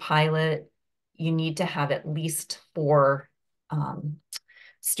particular pilot, you need to have at least 4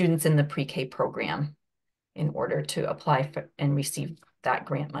 students in the pre-K program in order to apply for and receive that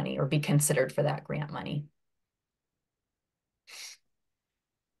grant money or be considered for that grant money.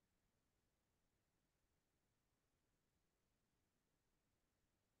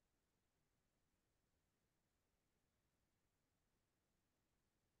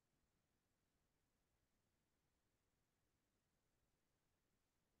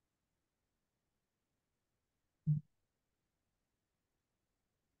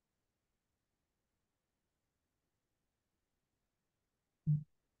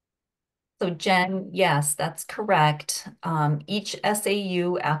 So Jen, yes, that's correct. Each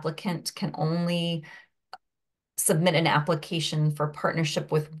SAU applicant can only submit an application for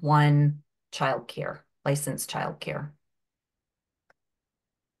partnership with one licensed childcare.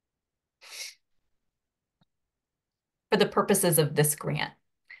 For the purposes of this grant.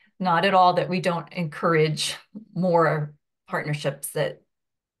 Not at all that we don't encourage more partnerships, that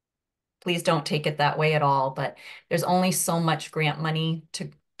please don't take it that way at all, but there's only so much grant money to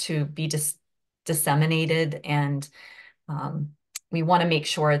be disseminated, and we want to make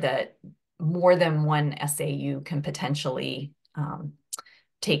sure that more than one SAU can potentially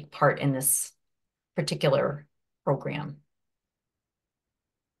take part in this particular program.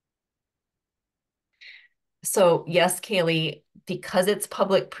 So yes, Kaylee, because it's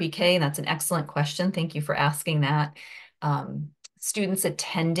public pre-K, and that's an excellent question. Thank you for asking that. Students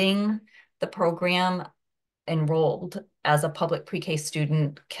attending the program enrolled as a public pre-K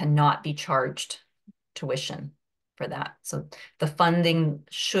student cannot be charged tuition for that. So the funding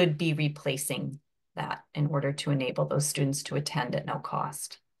should be replacing that in order to enable those students to attend at no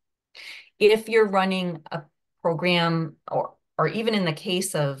cost. If you're running a program, or even in the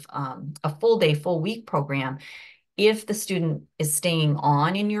case of a full day, full week program, if the student is staying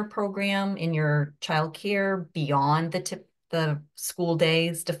on in your program, in your childcare beyond the school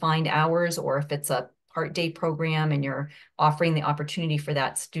days defined hours, or if it's a part day program and you're offering the opportunity for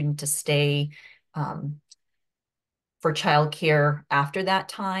that student to stay for childcare after that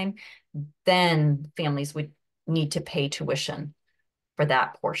time, then families would need to pay tuition for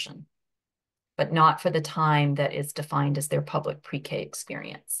that portion, but not for the time that is defined as their public pre-K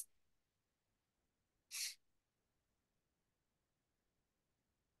experience.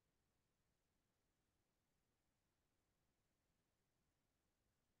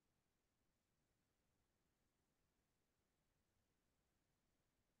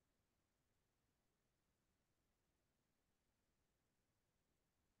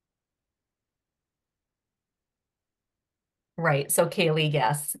 Right. So Kaylee,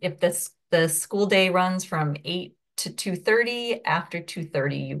 yes, if the school day runs from 8 to 2:30, after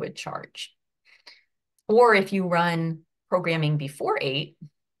 2:30, you would charge. Or if you run programming before 8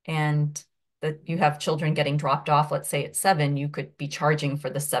 and that you have children getting dropped off, let's say at 7, you could be charging for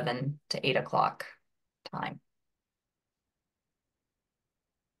the 7 to 8 o'clock time.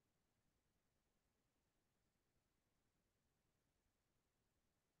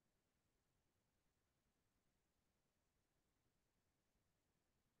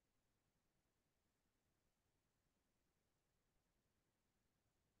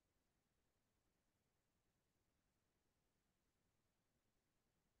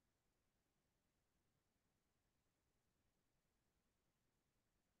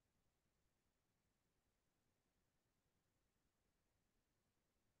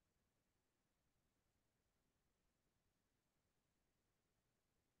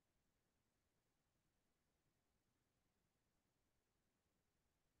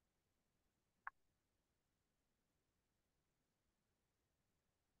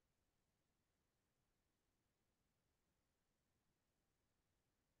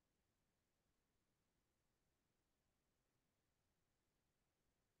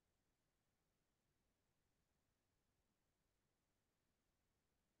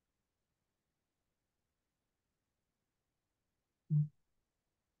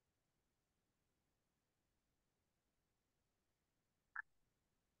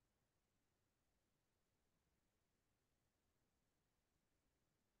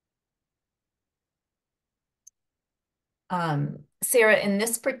 Sarah, in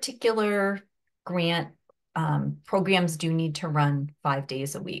this particular grant, programs do need to run 5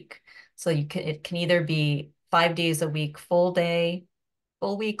 days a week. So it can either be 5 days a week, full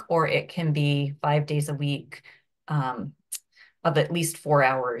week, or it can be 5 days a week of at least 4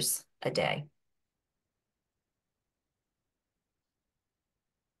 hours a day.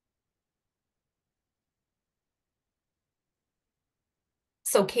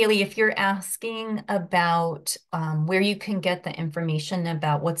 So Kaylee, if you're asking about where you can get the information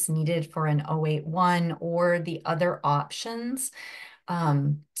about what's needed for an 081 or the other options,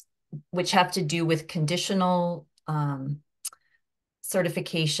 which have to do with conditional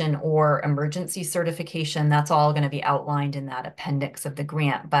certification or emergency certification, that's all going to be outlined in that appendix of the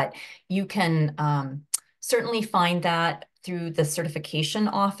grant. But you can certainly find that through the certification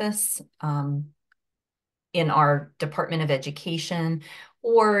office in our Department of Education,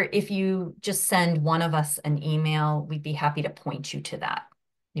 or if you just send one of us an email, we'd be happy to point you to that,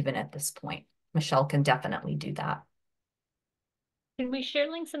 even at this point. Michelle can definitely do that. Can we share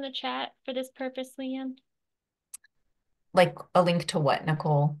links in the chat for this purpose, Leanne? Like a link to what,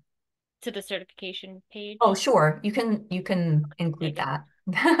 Nicole? To the certification page? Oh, sure. You can include that.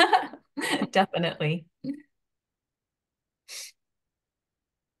 Definitely.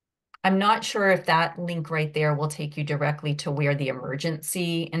 I'm not sure if that link right there will take you directly to where the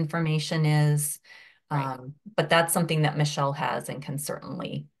emergency information is, Right. But that's something that Michelle has and can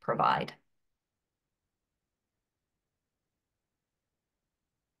certainly provide.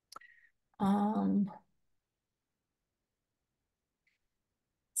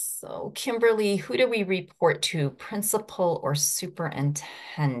 So Kimberly, who do we report to, principal or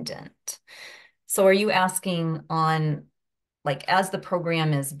superintendent? So are you asking on, like, as the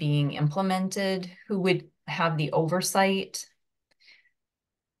program is being implemented, who would have the oversight?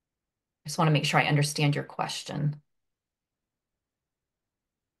 I just want to make sure I understand your question.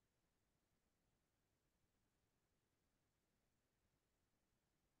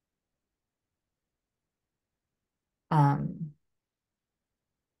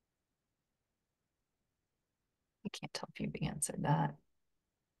 I can't tell if you've answered that.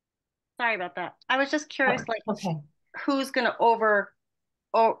 Sorry about that. I was just curious, like, Okay. who's going to or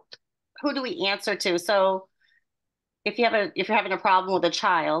who do we answer to? So if you're having a problem with a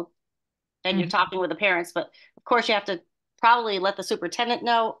child and you're talking with the parents, but of course you have to probably let the superintendent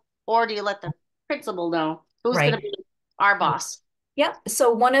know, or do you let the principal know? Who's going to Right. be our boss? Yeah,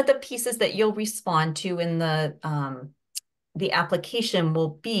 so one of the pieces that you'll respond to in the application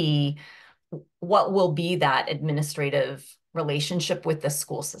will be what will be that administrative relationship with the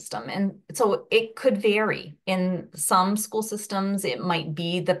school system. And so it could vary. In some school systems, it might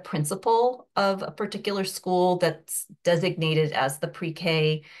be the principal of a particular school that's designated as the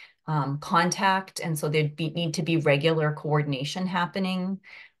pre-K contact. And so need to be regular coordination happening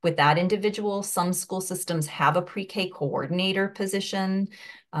with that individual. Some school systems have a pre-K coordinator position,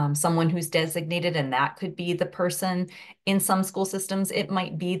 someone who's designated, and that could be the person. In some school systems, it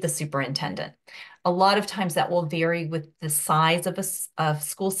might be the superintendent. A lot of times that will vary with the size of a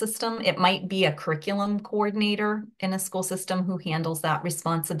school system. It might be a curriculum coordinator in a school system who handles that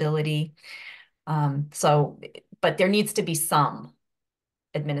responsibility. But there needs to be some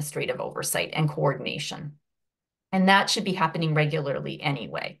administrative oversight and coordination. And that should be happening regularly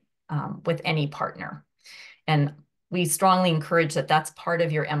anyway, with any partner. And we strongly encourage that that's part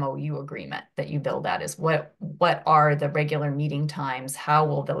of your MOU agreement that you build out, is what are the regular meeting times? How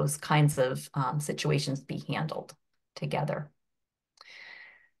will those kinds of situations be handled together?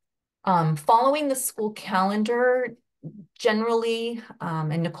 Following the school calendar, generally,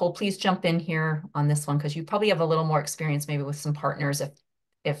 and Nicole, please jump in here on this one, because you probably have a little more experience maybe with some partners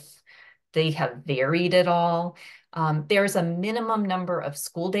if they have varied at all. There's a minimum number of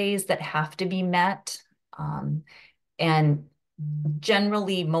school days that have to be met. And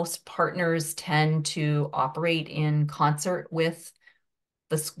generally, most partners tend to operate in concert with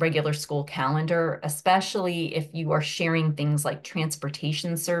the regular school calendar, especially if you are sharing things like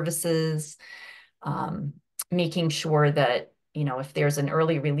transportation services, making sure that, you know, if there's an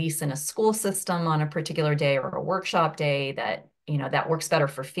early release in a school system on a particular day or a workshop day, that, you know, that works better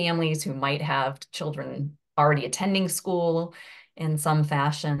for families who might have children already attending school in some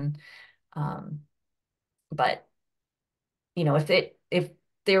fashion. But you know, if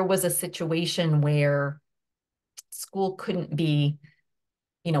there was a situation where school couldn't be,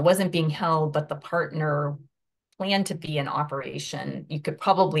 you know, wasn't being held, but the partner planned to be in operation, you could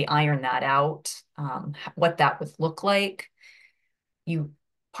probably iron that out, what that would look like. You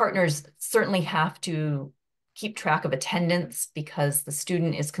partners certainly have to keep track of attendance, because the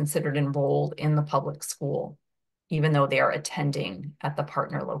student is considered enrolled in the public school, even though they are attending at the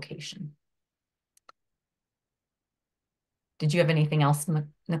partner location. Did you have anything else,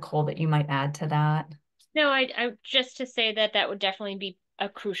 Nicole, that you might add to that? No, I just to say that that would definitely be a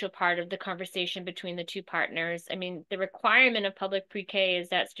crucial part of the conversation between the two partners. I mean, the requirement of public pre-K is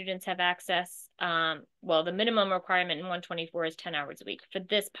that students have access. Well, the minimum requirement in 124 is 10 hours a week. For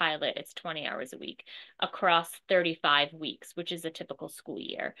this pilot, it's 20 hours a week across 35 weeks, which is a typical school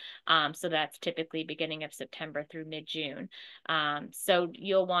year. So that's typically beginning of September through mid-June. So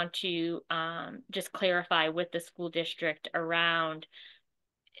you'll want to just clarify with the school district around,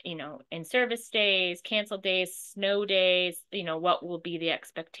 you know, in service days, canceled days, snow days, you know, what will be the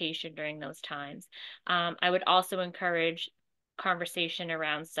expectation during those times. I would also encourage conversation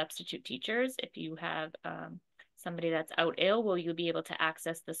around substitute teachers. If you have somebody that's out ill, will you be able to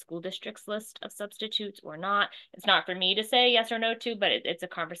access the school district's list of substitutes or not? It's not for me to say yes or no to, but it's a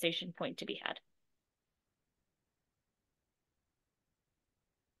conversation point to be had.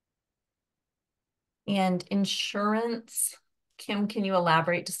 And insurance, Kim, can you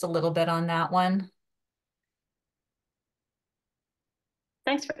elaborate just a little bit on that one?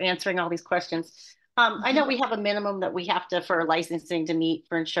 Thanks for answering all these questions. I know we have a minimum that we have to for licensing to meet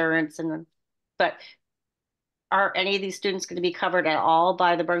for insurance, but are any of these students going to be covered at all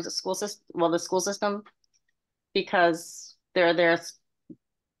by the Brunswick school system? Well, the school system, because they're their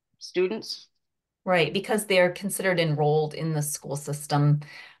students. Right, because they're considered enrolled in the school system.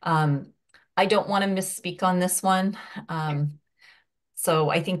 I don't want to misspeak on this one.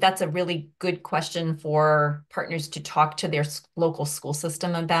 So I think that's a really good question for partners to talk to their local school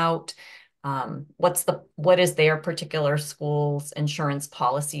system about. What is their particular school's insurance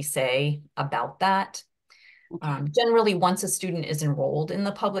policy say about that? Generally, once a student is enrolled in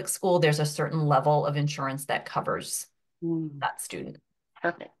the public school, there's a certain level of insurance that covers that student.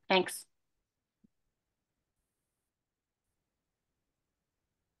 Perfect, thanks.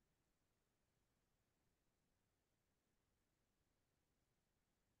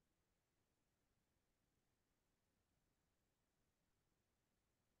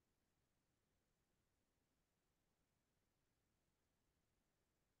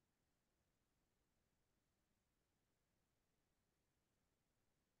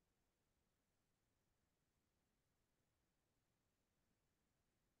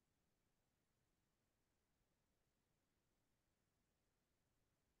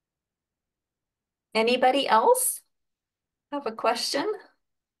 Anybody else? Have a question?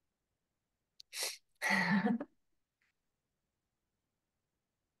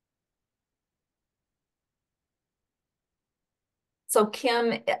 So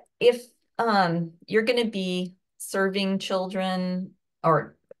Kim, if you're going to be serving children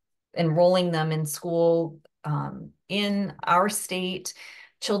or enrolling them in school in our state,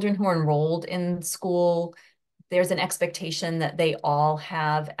 children who are enrolled in school, there's an expectation that they all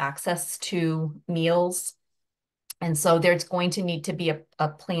have access to meals. And so there's going to need to be a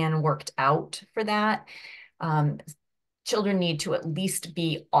plan worked out for that. Children need to at least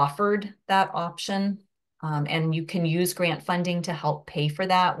be offered that option. And you can use grant funding to help pay for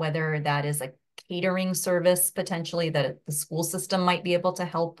that, whether that is a catering service potentially that the school system might be able to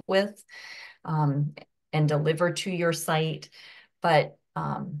help with and deliver to your site. But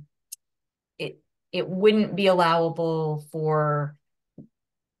it wouldn't be allowable for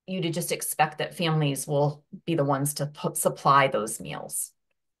you to just expect that families will be the ones to supply those meals.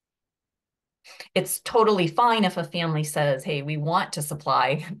 It's totally fine if a family says, hey, we want to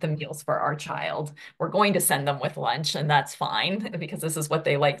supply the meals for our child. We're going to send them with lunch, and that's fine because this is what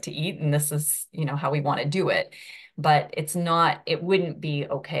they like to eat and this is, how we want to do it. But it wouldn't be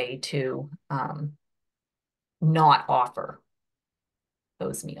okay to not offer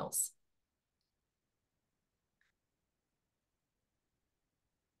those meals.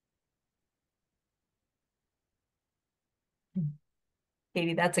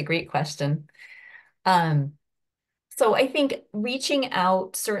 Katie, that's a great question. So I think reaching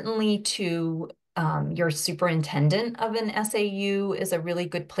out certainly to your superintendent of an SAU is a really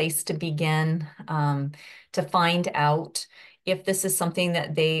good place to begin to find out if this is something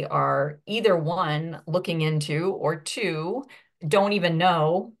that they are either one, looking into, or two, don't even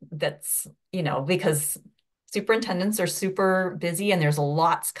know that's, because superintendents are super busy and there's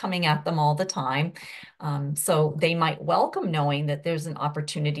lots coming at them all the time. So they might welcome knowing that there's an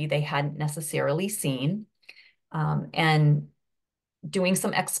opportunity they hadn't necessarily seen. And doing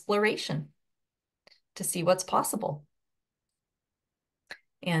some exploration to see what's possible.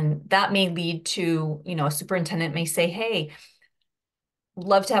 And that may lead to, a superintendent may say, hey,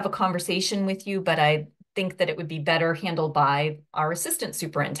 love to have a conversation with you, but I think that it would be better handled by our assistant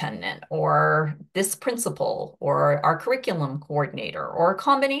superintendent or this principal or our curriculum coordinator or a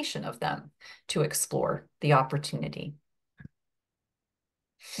combination of them to explore the opportunity.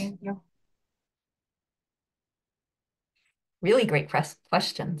 Thank you. Really great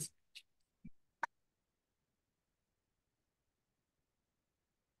questions.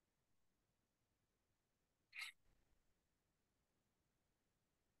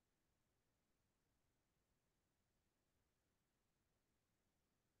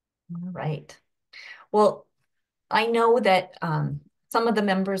 All right. Well, I know that some of the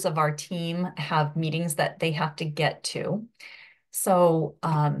members of our team have meetings that they have to get to. So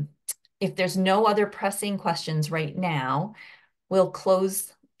if there's no other pressing questions right now, we'll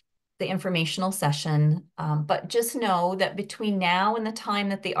close the informational session. But just know that between now and the time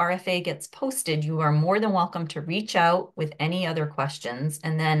that the RFA gets posted, you are more than welcome to reach out with any other questions.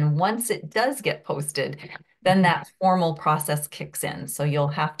 And then once it does get posted, then that formal process kicks in. So you'll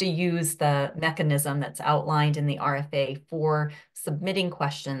have to use the mechanism that's outlined in the RFA for submitting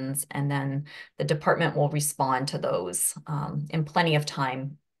questions, and then the department will respond to those in plenty of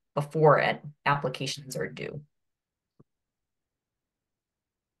time before applications are due.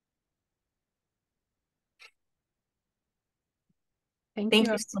 Thank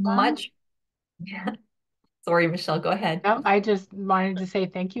you so much. Sorry, Michelle, go ahead. No, I just wanted to say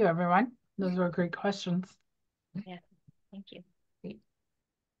thank you, everyone. Those were great questions. Yeah, thank you.